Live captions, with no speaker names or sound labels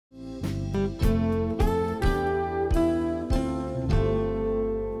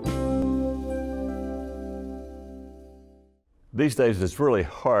These days, it's really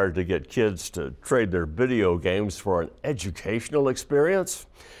hard to get kids to trade their video games for an educational experience.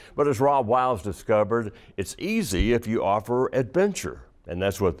 But as Rob Wiles discovered, it's easy if you offer adventure. And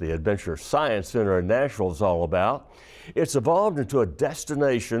that's what the Adventure Science Center in Nashville is all about. It's evolved into a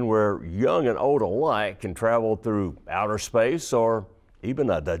destination where young and old alike can travel through outer space or even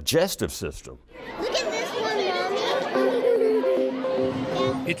a digestive system. Look at this one, Mommy.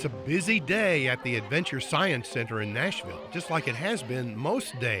 It's a busy day at the Adventure Science Center in Nashville, just like it has been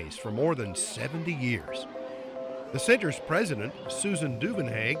most days for more than 70 years. The center's president, Susan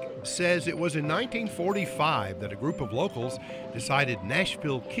Duvenhague, says it was in 1945 that a group of locals decided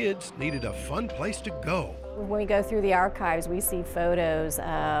Nashville kids needed a fun place to go. When we go through the archives, we see photos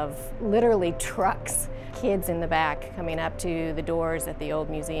of literally trucks, kids in the back coming up to the doors at the old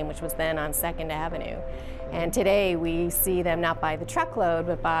museum, which was then on 2nd Avenue. And today we see them not by the truckload,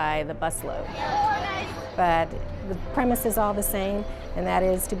 but by the busload. But the premise is all the same, and that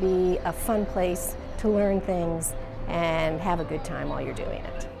is to be a fun place to learn things and have a good time while you're doing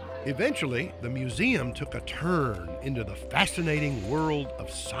it. Eventually, the museum took a turn into the fascinating world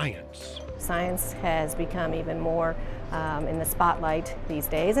of science. Science has become even more in the spotlight these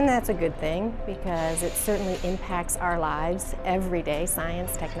days, and that's a good thing because it certainly impacts our lives every day,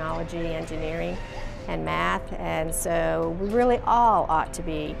 science, technology, engineering, and math, and so we really all ought to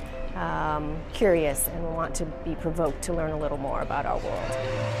be curious and want to be provoked to learn a little more about our world.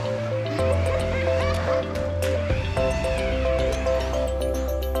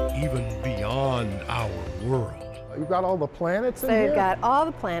 Even beyond our world. You've got all the planets in So here? you've got all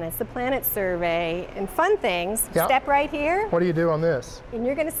the planets, the planet survey, and fun things. Yep. Step right here. What do you do on this? And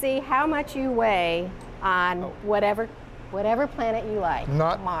you're going to see how much you weigh on whatever planet you like.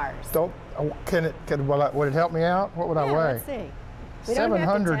 Not Mars. Don't. Would it help me out? What would I weigh? Let's see. We don't have to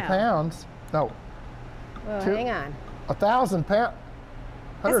 700 tell. pounds. No. Well, hang on. 1,000 pounds.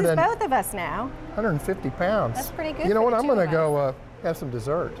 This is both of us now. 150 pounds. That's pretty good. You know for what? the I'm two going of to us. go have some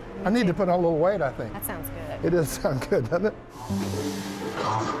dessert. I need to put on a little weight, I think. That sounds good. It does sound good, doesn't it?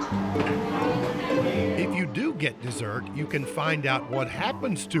 If you do get dessert, you can find out what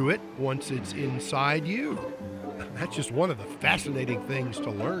happens to it once it's inside you. That's just one of the fascinating things to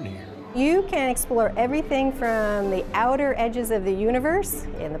learn here. You can explore everything from the outer edges of the universe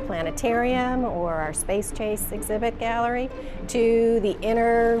in the planetarium or our Space Chase exhibit gallery to the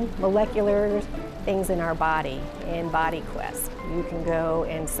inner molecular things in our body in Body Quest. You can go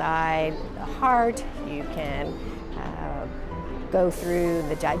inside the heart, you can go through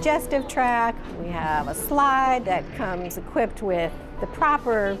the digestive tract. We have a slide that comes equipped with the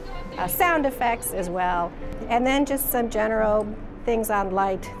proper sound effects as well, and then just some general things on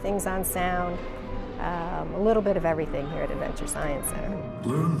light, things on sound, a little bit of everything here at Adventure Science Center.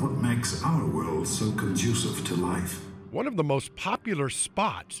 Learn what makes our world so conducive to life. One of the most popular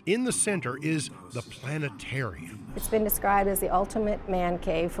spots in the center is the planetarium. It's been described as the ultimate man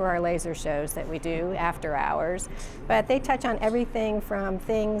cave for our laser shows that we do after hours, but they touch on everything from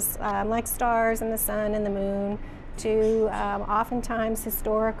things like stars and the sun and the moon to oftentimes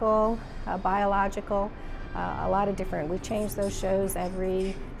historical, biological, a lot of different. We change those shows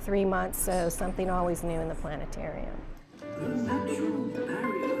every 3 months, so something always new in the planetarium. The natural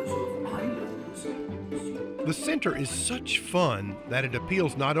barriers of islands. The center is such fun that it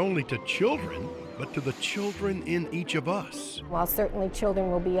appeals not only to children, but to the children in each of us. While certainly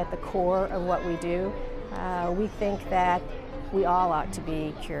children will be at the core of what we do, we think that we all ought to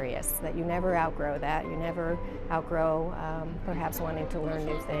be curious, that you never outgrow that. You never outgrow perhaps wanting to learn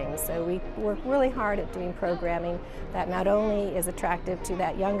new things. So we work really hard at doing programming that not only is attractive to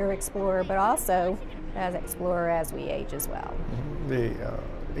that younger explorer, but also as explorer as we age as well. The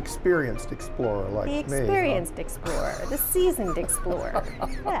experienced explorer like me. The experienced explorer, the seasoned explorer,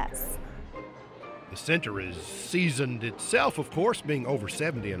 yes. The center is seasoned itself, of course, being over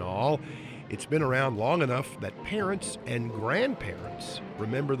 70 and all. It's been around long enough that parents and grandparents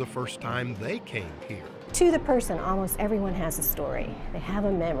remember the first time they came here. To the person, almost everyone has a story. They have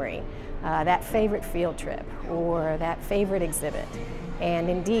a memory, that favorite field trip or that favorite exhibit. And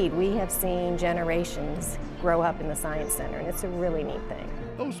indeed, we have seen generations grow up in the Science Center, and it's a really neat thing.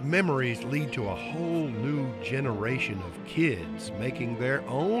 Those memories lead to a whole new generation of kids making their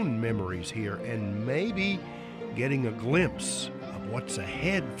own memories here and maybe getting a glimpse of what's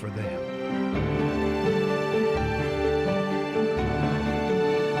ahead for them.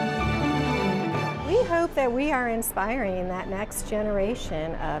 We hope that we are inspiring that next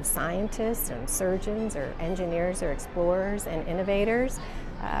generation of scientists and surgeons or engineers or explorers and innovators.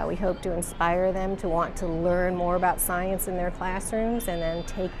 We hope to inspire them to want to learn more about science in their classrooms and then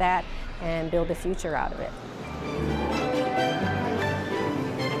take that and build a future out of it.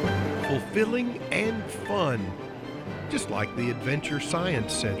 fulfilling and fun, just like the Adventure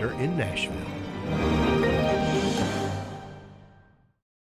Science Center in Nashville.